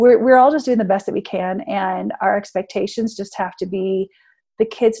we're all just doing the best that we can. And our expectations just have to be, the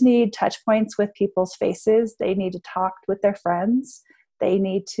kids need touch points with people's faces. They need to talk with their friends. They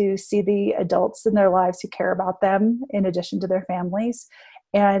need to see the adults in their lives who care about them in addition to their families.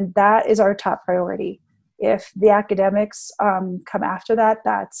 And that is our top priority. If the academics come after that,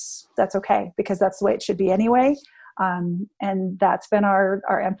 that's okay, because that's the way it should be anyway. And that's been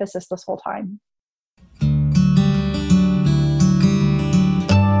our emphasis this whole time.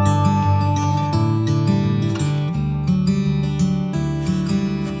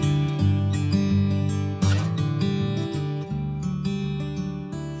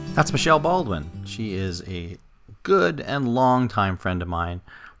 That's Michelle Baldwin. She is a good and long-time friend of mine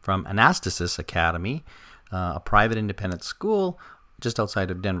from Anastasis Academy, a private independent school just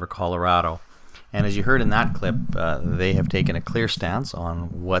outside of Denver, Colorado. And as you heard in that clip, they have taken a clear stance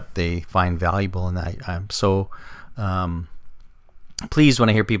on what they find valuable in that. I'm so pleased when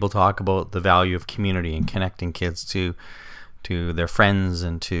I hear people talk about the value of community and connecting kids to their friends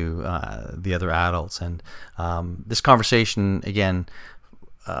and to the other adults. And this conversation, again,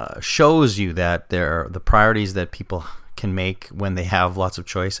 shows you that there are the priorities that people can make when they have lots of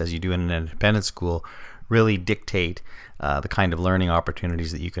choice, as you do in an independent school, really dictate the kind of learning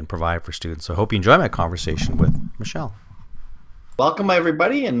opportunities that you can provide for students. So I hope you enjoy my conversation with Michelle. Welcome,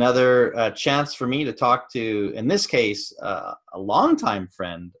 everybody. Another chance for me to talk to, in this case, a longtime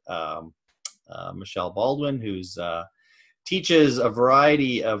friend, Michelle Baldwin, who's teaches a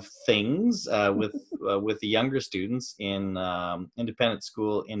variety of things with the younger students in independent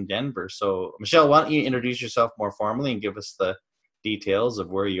school in Denver. So, Michelle, why don't you introduce yourself more formally and give us the details of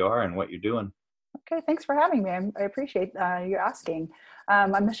where you are and what you're doing? Okay, thanks for having me. I appreciate you asking.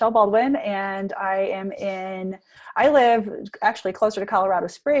 I'm Michelle Baldwin, and I live actually closer to Colorado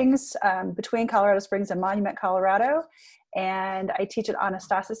Springs, between Colorado Springs and Monument, Colorado, and I teach at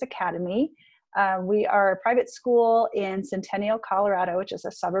Anastasis Academy. We are a private school in Centennial, Colorado, which is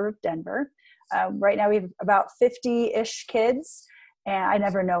a suburb of Denver. Right now we have about 50-ish kids, and I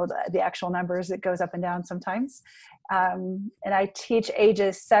never know the actual numbers. It goes up and down sometimes. And I teach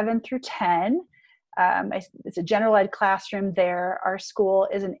ages 7 through 10. It's a general ed classroom there. Our school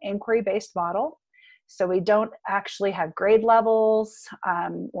is an inquiry-based model, so we don't actually have grade levels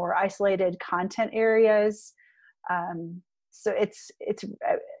or isolated content areas. So it's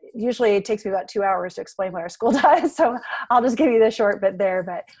usually it takes me about 2 hours to explain what our school does. So I'll just give you the short bit there.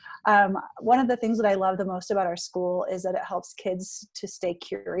 But one of the things that I love the most about our school is that it helps kids to stay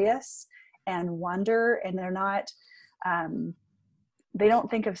curious and wonder, and they're not, they don't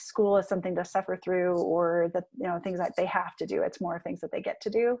think of school as something to suffer through, or that, things that they have to do. It's more things that they get to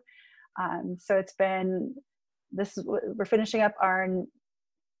do. So it's been, we're finishing up our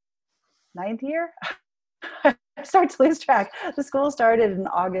 9th year. I start to lose track. The school started in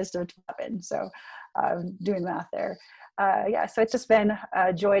August of 2011, so doing math there. So it's just been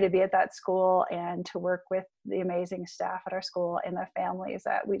a joy to be at that school and to work with the amazing staff at our school and the families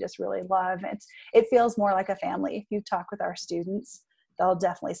that we just really love. It feels more like a family. If you talk with our students, they'll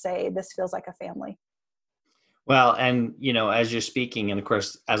definitely say this feels like a family. Well, and as you're speaking, and of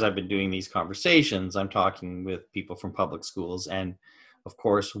course, as I've been doing these conversations, I'm talking with people from public schools, and of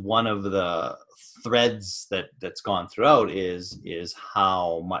course, one of the threads that's gone throughout is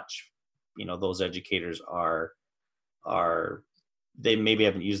how much, those educators are they maybe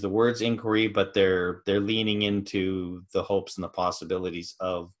haven't used the words inquiry, but they're leaning into the hopes and the possibilities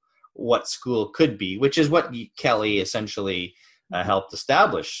of what school could be, which is what Kelly essentially helped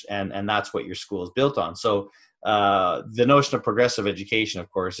establish, and that's what your school is built on. So the notion of progressive education, of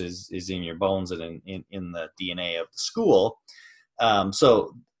course, is in your bones and in the DNA of the school.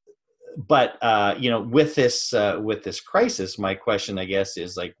 With this crisis, my question, I guess,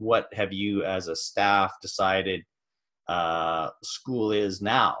 is like, what have you as a staff decided school is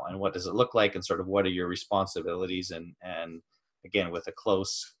now, and what does it look like, and sort of what are your responsibilities? And again, with a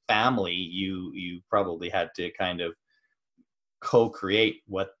close family, you probably had to kind of co-create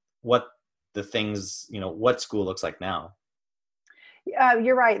what the things, what school looks like now.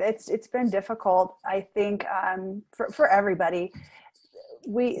 You're right. It's been difficult, I think, for everybody.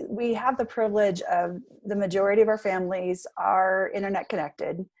 We have the privilege of the majority of our families are internet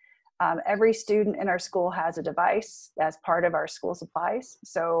connected. Every student in our school has a device as part of our school supplies.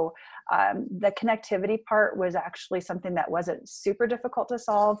 So the connectivity part was actually something that wasn't super difficult to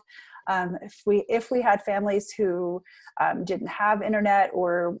solve. If we had families who didn't have internet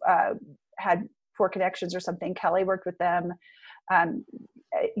or had poor connections or something, Kelly worked with them.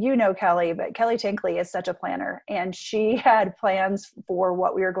 Kelly, but Kelly Tinkley is such a planner, and she had plans for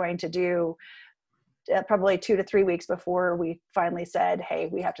what we were going to do probably 2 to 3 weeks before we finally said, hey,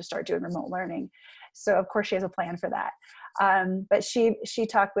 we have to start doing remote learning. So of course she has a plan for that. But she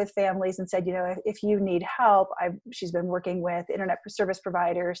talked with families and said, if you need help, she's been working with internet service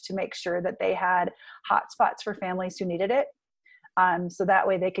providers to make sure that they had hotspots for families who needed it. So that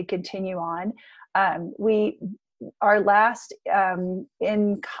way they could continue on. Our last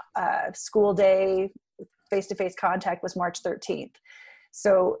in school day face-to-face contact was March 13th.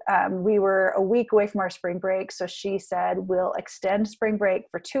 So we were a week away from our spring break. So she said, we'll extend spring break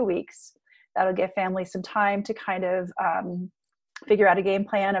for 2 weeks. That'll give families some time to kind of figure out a game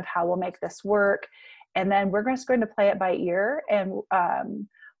plan of how we'll make this work. And then we're just going to play it by ear. And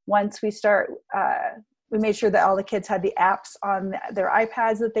once we start, we made sure that all the kids had the apps on their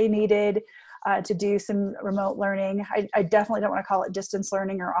iPads that they needed to do some remote learning. I definitely don't want to call it distance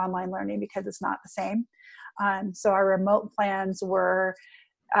learning or online learning because it's not the same. So our remote plans were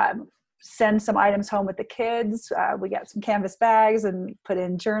send some items home with the kids. We got some canvas bags and put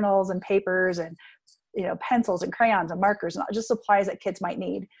in journals and papers and, pencils and crayons and markers and just supplies that kids might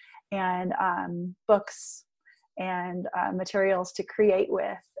need, and books and materials to create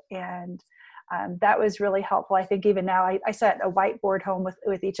with. And that was really helpful. I think even now I set a whiteboard home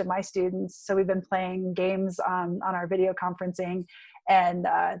with each of my students. So we've been playing games on our video conferencing, and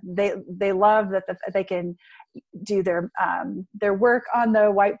they love that they can do their work on the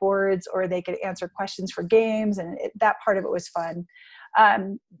whiteboards, or they could answer questions for games. And that part of it was fun.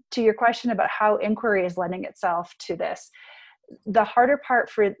 To your question about how inquiry is lending itself to this, the harder part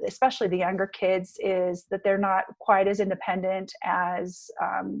for especially the younger kids is that they're not quite as independent as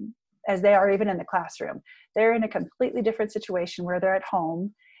they are even in the classroom. They're in a completely different situation where they're at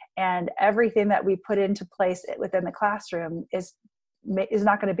home, and everything that we put into place within the classroom is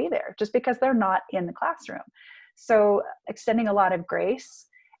not going to be there just because they're not in the classroom. So extending a lot of grace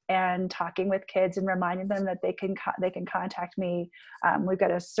and talking with kids and reminding them that they can contact me. We've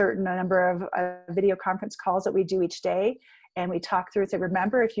got a certain number of video conference calls that we do each day, and we talk through it. So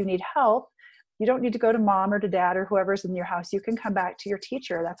remember, if you need help, you don't need to go to mom or to dad or whoever's in your house. You can come back to your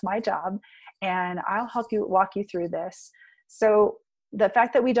teacher. That's my job. And I'll help you walk you through this. So the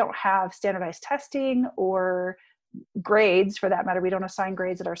fact that we don't have standardized testing or grades, for that matter, we don't assign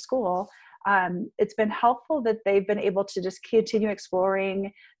grades at our school. It's been helpful that they've been able to just continue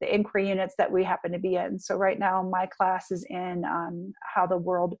exploring the inquiry units that we happen to be in. So right now my class is in how the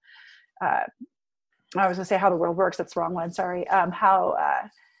world, I was gonna say how the world works. That's the wrong one. Sorry. How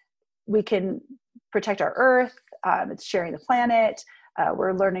we can protect our earth. It's sharing the planet.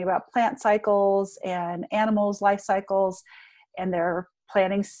 We're learning about plant cycles and animals' life cycles, and they're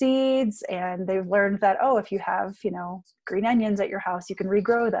planting seeds. And they've learned that, if you have, green onions at your house, you can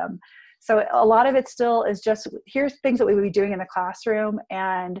regrow them. So a lot of it still is just, here's things that we would be doing in the classroom,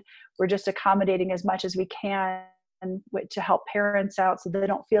 and we're just accommodating as much as we can to help parents out so they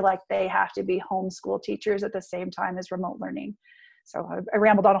don't feel like they have to be homeschool teachers at the same time as remote learning. So I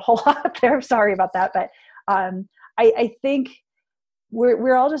rambled on a whole lot there. Sorry about that. But I think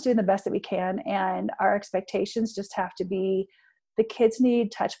we're all just doing the best that we can. And our expectations just have to be, the kids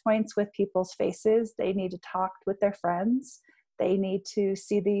need touch points with people's faces. They need to talk with their friends. They need to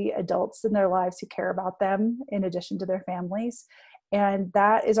see the adults in their lives who care about them in addition to their families. And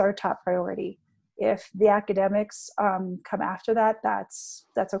that is our top priority. If the academics come after that, that's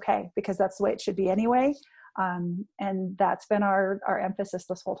okay, because that's the way it should be anyway. And that's been our emphasis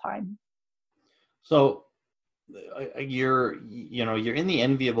this whole time. So you're in the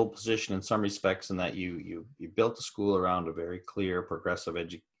enviable position in some respects in that you built the school around a very clear progressive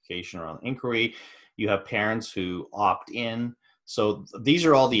education around inquiry. You have parents who opt in. So these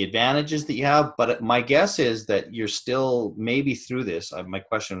are all the advantages that you have, but my guess is that you're still maybe through this. My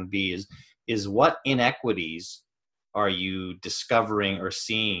question would be is what inequities are you discovering or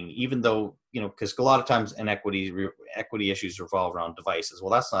seeing, even though, because a lot of times equity issues revolve around devices.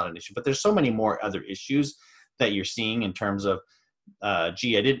 Well, that's not an issue, but there's so many more other issues that you're seeing in terms of,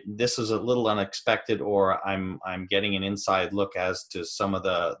 this is a little unexpected, or I'm getting an inside look as to some of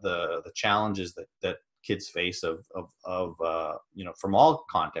the challenges that kids face of from all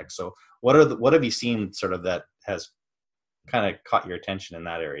contexts. So what have you seen sort of that has kind of caught your attention in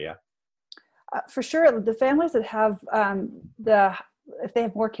that area? For sure, the families that have if they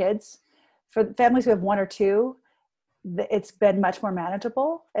have more kids, for families who have one or two, it's been much more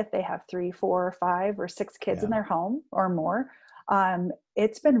manageable. If they have 3, 4, 5, or 6 kids in their home or more,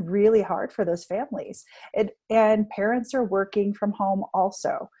 it's been really hard for those families. And parents are working from home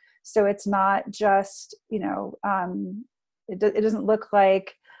also. So it's not just, it doesn't look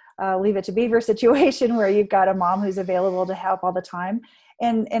like Leave It to Beaver situation where you've got a mom who's available to help all the time.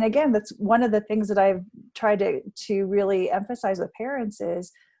 And again, that's one of the things that I've tried to really emphasize with parents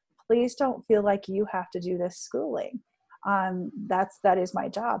is, please don't feel like you have to do this schooling. That is my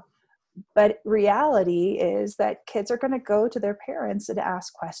job. But reality is that kids are going to go to their parents and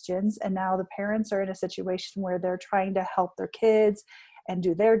ask questions. And now the parents are in a situation where they're trying to help their kids and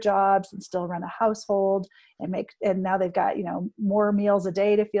do their jobs and still run a household and now they've got, more meals a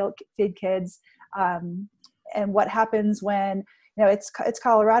day to feed kids. And what happens when, it's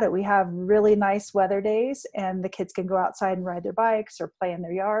Colorado. We have really nice weather days and the kids can go outside and ride their bikes or play in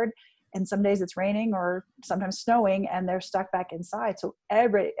their yard. And some days it's raining or sometimes snowing and they're stuck back inside. So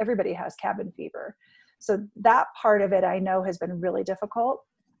everybody has cabin fever. So that part of it I know has been really difficult.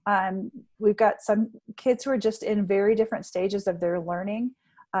 We've got some kids who are just in very different stages of their learning.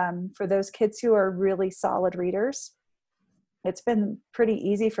 For those kids who are really solid readers, it's been pretty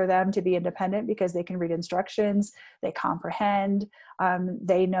easy for them to be independent because they can read instructions, they comprehend,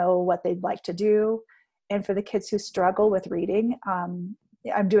 they know what they'd like to do. And for the kids who struggle with reading,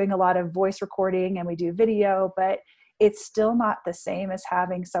 I'm doing a lot of voice recording and we do video, but it's still not the same as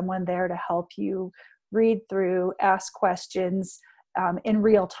having someone there to help you read through, ask questions in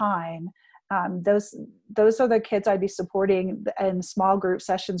real time. Those are the kids I'd be supporting in small group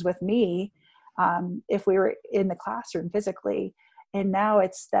sessions with me if we were in the classroom physically. And now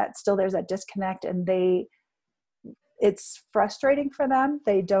it's that still there's that disconnect and it's frustrating for them.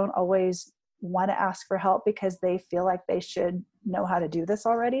 They don't always want to ask for help because they feel like they should know how to do this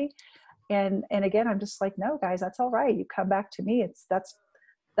already. And again, I'm just like, no, guys, that's all right. You come back to me.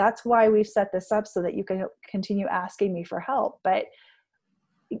 That's why we've set this up so that you can continue asking me for help. But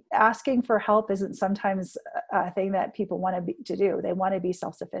asking for help isn't sometimes a thing that people want to do. They want to be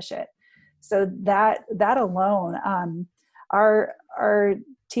self-sufficient. So that alone, our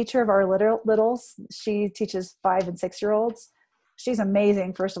teacher of our littles, she teaches 5 and 6 year olds. She's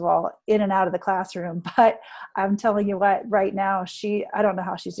amazing, first of all, in and out of the classroom. But I'm telling you what, right now, I don't know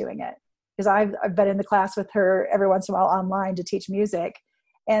how she's doing it. Because I've been in the class with her every once in a while online to teach music.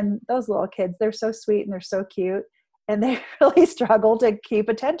 And those little kids, they're so sweet and they're so cute. And they really struggle to keep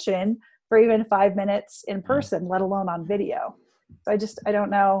attention for even 5 minutes in person, let alone on video. So I don't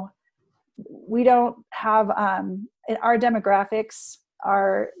know. We don't have, our demographics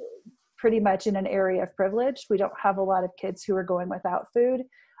are pretty much in an area of privilege. We don't have a lot of kids who are going without food.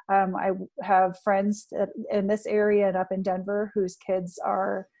 I have friends in this area and up in Denver whose kids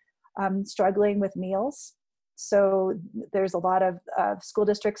are struggling with meals. So there's a lot of school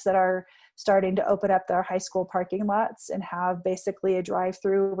districts that are starting to open up their high school parking lots and have basically a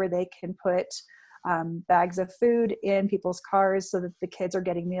drive-through where they can put bags of food in people's cars so that the kids are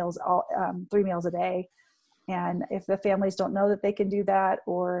getting meals, 3 meals a day. And if the families don't know that they can do that,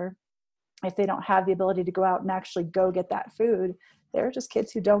 or if they don't have the ability to go out and actually go get that food, they're just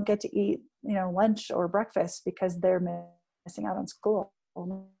kids who don't get to eat, lunch or breakfast because they're missing out on school.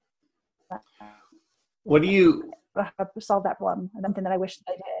 What do you solve that problem? Something that I wish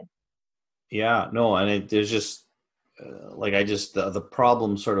I did. Yeah, no, and there's just the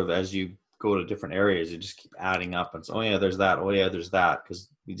problem sort of as you go to different areas, you just keep adding up and so, oh yeah, there's that, oh yeah, there's that, because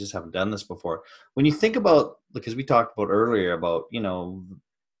we just haven't done this before. When you think about, because we talked about earlier about, we don't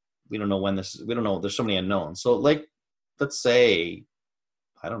know when we don't know, there's so many unknowns. So let's say,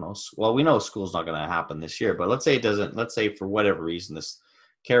 I don't know, well, we know school's not going to happen this year, but let's say it doesn't, let's say for whatever reason, this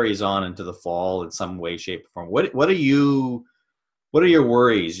carries on into the fall in some way, shape, or form. What are your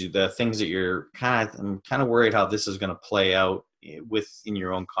worries, the things that you're I'm kind of worried how this is going to play out in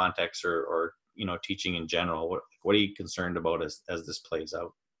your own context or teaching in general? What are you concerned about as this plays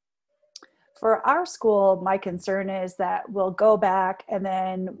out? For our school, my concern is that we'll go back and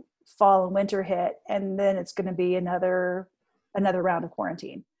then fall and winter hit, and then it's going to be another round of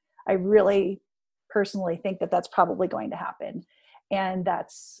quarantine. I really personally think that that's probably going to happen. And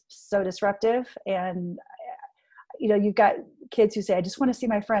that's so disruptive. And, you've got kids who say, I just want to see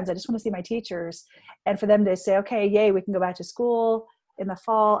my friends. I just want to see my teachers. And for them to say, okay, yay, we can go back to school in the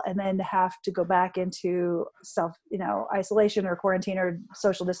fall, and then have to go back into isolation or quarantine or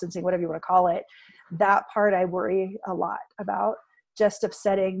social distancing, whatever you want to call it. That part I worry a lot about, just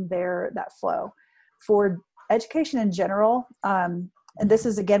upsetting that flow. For education in general, and this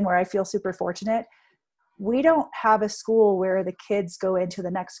is again where I feel super fortunate, we don't have a school where the kids go into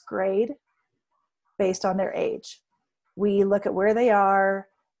the next grade based on their age. We look at where they are,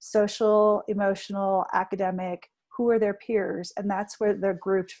 social, emotional, academic, who are their peers, and that's where they're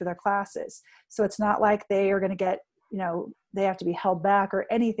grouped for their classes. So it's not like they are going to get, they have to be held back or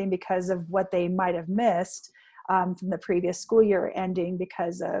anything because of what they might have missed from the previous school year ending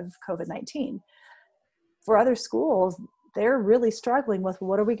because of COVID-19. For other schools, they're really struggling with,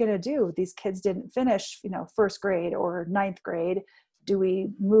 what are we going to do? These kids didn't finish, first grade or ninth grade. Do we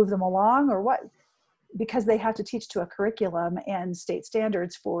move them along or what? Because they have to teach to a curriculum and state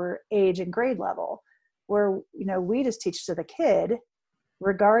standards for age and grade level, where, we just teach to the kid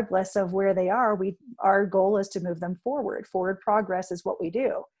regardless of where they are. Our goal is to move them forward. Forward progress is what we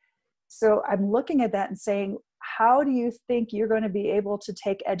do. So I'm looking at that and saying, how do you think you're going to be able to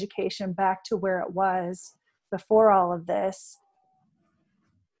take education back to where it was before all of this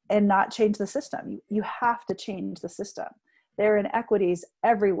and not change the system? You have to change the system. There are inequities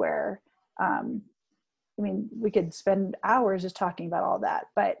everywhere. We could spend hours just talking about all that,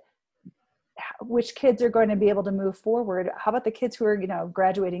 but which kids are going to be able to move forward? How about the kids who are,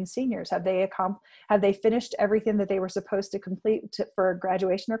 graduating seniors? Have they finished everything that they were supposed to complete for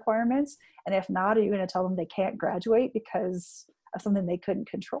graduation requirements? And if not, are you going to tell them they can't graduate because of something they couldn't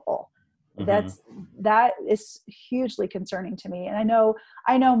control? Mm-hmm. That is hugely concerning to me. And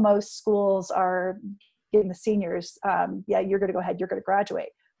I know most schools are giving the seniors, you're going to go ahead, you're going to graduate.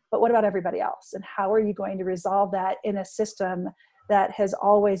 But what about everybody else? And how are you going to resolve that in a system that has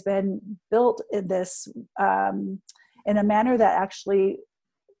always been built in this, in a manner that actually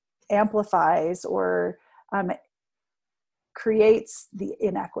amplifies or creates the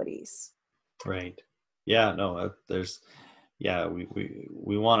inequities? Right. Yeah, no, we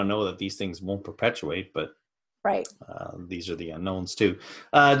want to know that these things won't perpetuate, but right. These are the unknowns too.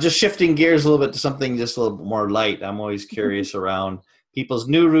 Just shifting gears a little bit to something just a little bit more light. I'm always curious around people's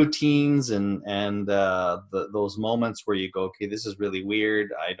new routines and those moments where you go, okay, this is really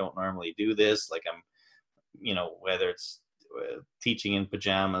weird. I don't normally do this. Like whether it's teaching in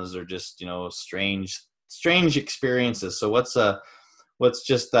pajamas or just, strange experiences. So what's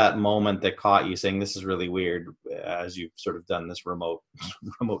just that moment that caught you saying this is really weird as you've sort of done this remote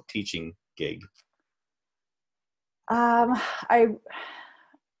teaching gig? I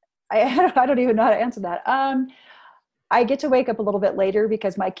don't even know how to answer that. I get to wake up a little bit later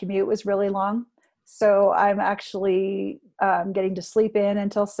because my commute was really long. So I'm actually getting to sleep in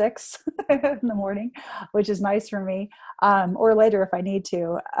until 6 in the morning, which is nice for me, or later if I need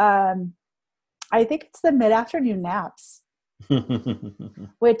to. I think it's the mid-afternoon naps,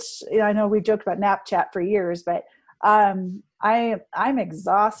 which I know we've joked about nap chat for years, but I'm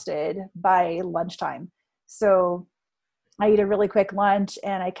exhausted by lunchtime. So I eat a really quick lunch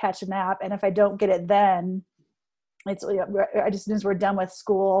and I catch a nap. And if I don't get it then, as soon as we're done with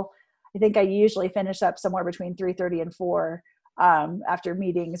school, I think I usually finish up somewhere between 3:30 and 4 after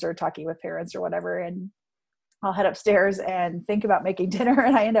meetings or talking with parents or whatever. And I'll head upstairs and think about making dinner,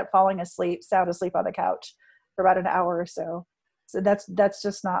 and I end up falling asleep, sound asleep on the couch for about an hour or so. So that's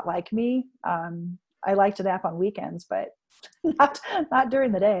just not like me. I like to nap on weekends, but not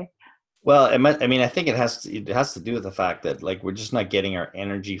during the day. Well, I think it has to do with the fact that like we're just not getting our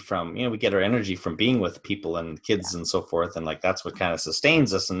energy from, we get our energy from being with people and kids and so forth, and like that's what kind of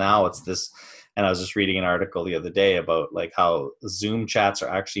sustains us. And now it's this, and I was just reading an article the other day about like how Zoom chats are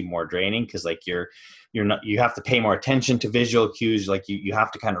actually more draining because like you have to pay more attention to visual cues, like you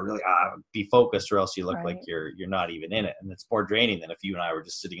have to kind of really be focused, or else you look right. like you're not even in it, and it's more draining than if you and I were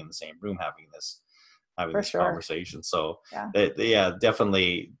just sitting in the same room having this conversation. So yeah,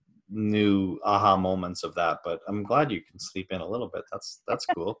 definitely new aha moments of that, but I'm glad you can sleep in a little bit. That's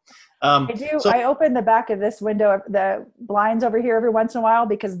cool. I do. So, I open the back of this window, the blinds over here every once in a while,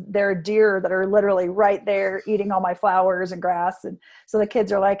 because there are deer that are literally right there eating all my flowers and grass. And so the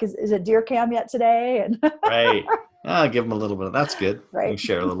kids are like, is it deer cam yet today? And right. I'll give them a little bit of, that's good. Right. You can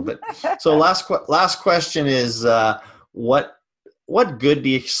share a little bit. So last question is, what good do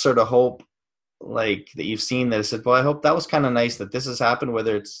you sort of hope, like that you've seen that said, well, I hope that was kind of nice that this has happened,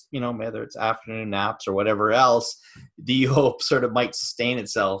 whether it's afternoon naps or whatever else, do you hope sort of might sustain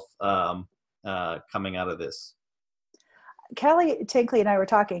itself coming out of this? Kelly Tinkley and I were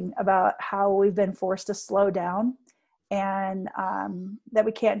talking about how we've been forced to slow down, and that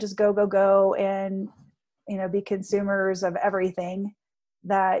we can't just go and be consumers of everything,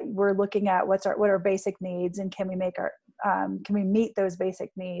 that we're looking at what are basic needs, and can we meet those basic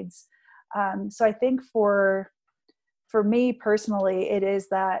needs. So I think for me personally, it is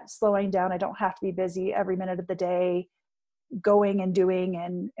that slowing down. I don't have to be busy every minute of the day, going and doing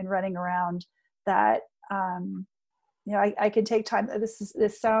and running around. That I can take time.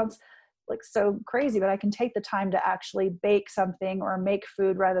 This sounds like so crazy, but I can take the time to actually bake something or make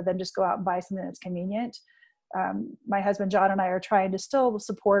food rather than just go out and buy something that's convenient. My husband John and I are trying to still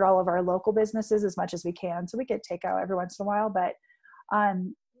support all of our local businesses as much as we can, so we get takeout every once in a while, but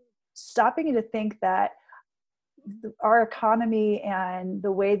stopping to think that our economy and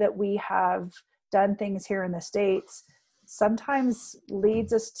the way that we have done things here in the States sometimes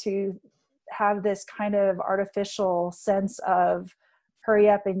leads us to have this kind of artificial sense of hurry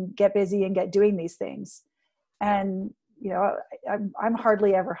up and get busy and get doing these things. And, I'm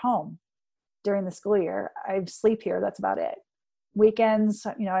hardly ever home during the school year. I sleep here. That's about it. Weekends,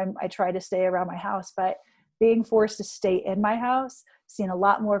 I try to stay around my house, but being forced to stay in my house, seeing a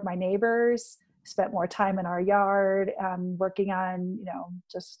lot more of my neighbors, spent more time in our yard, working on,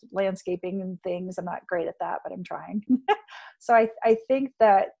 just landscaping and things. I'm not great at that, but I'm trying. So I think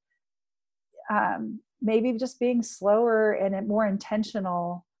that maybe just being slower and more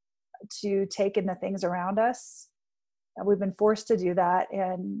intentional to take in the things around us. We've been forced to do that.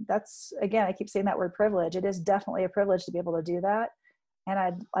 And that's, again, I keep saying that word privilege. It is definitely a privilege to be able to do that. And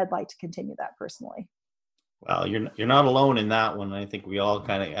I'd like to continue that personally. Well, you're not alone in that one. I think we all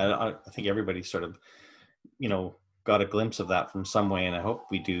I think everybody sort of, got a glimpse of that from some way. And I hope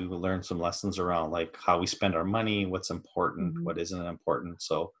we do learn some lessons around like how we spend our money, what's important, what isn't important.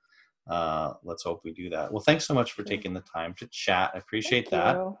 So let's hope we do that. Well, thanks so much for taking the time to chat. I appreciate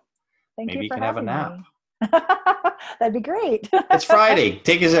that. Thank Maybe you you for can have a having nap. me. That'd be great. It's Friday.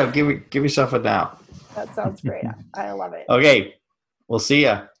 Take yourself, give yourself a nap. That sounds great. I love it. Okay. We'll see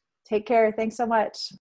ya. Take care. Thanks so much.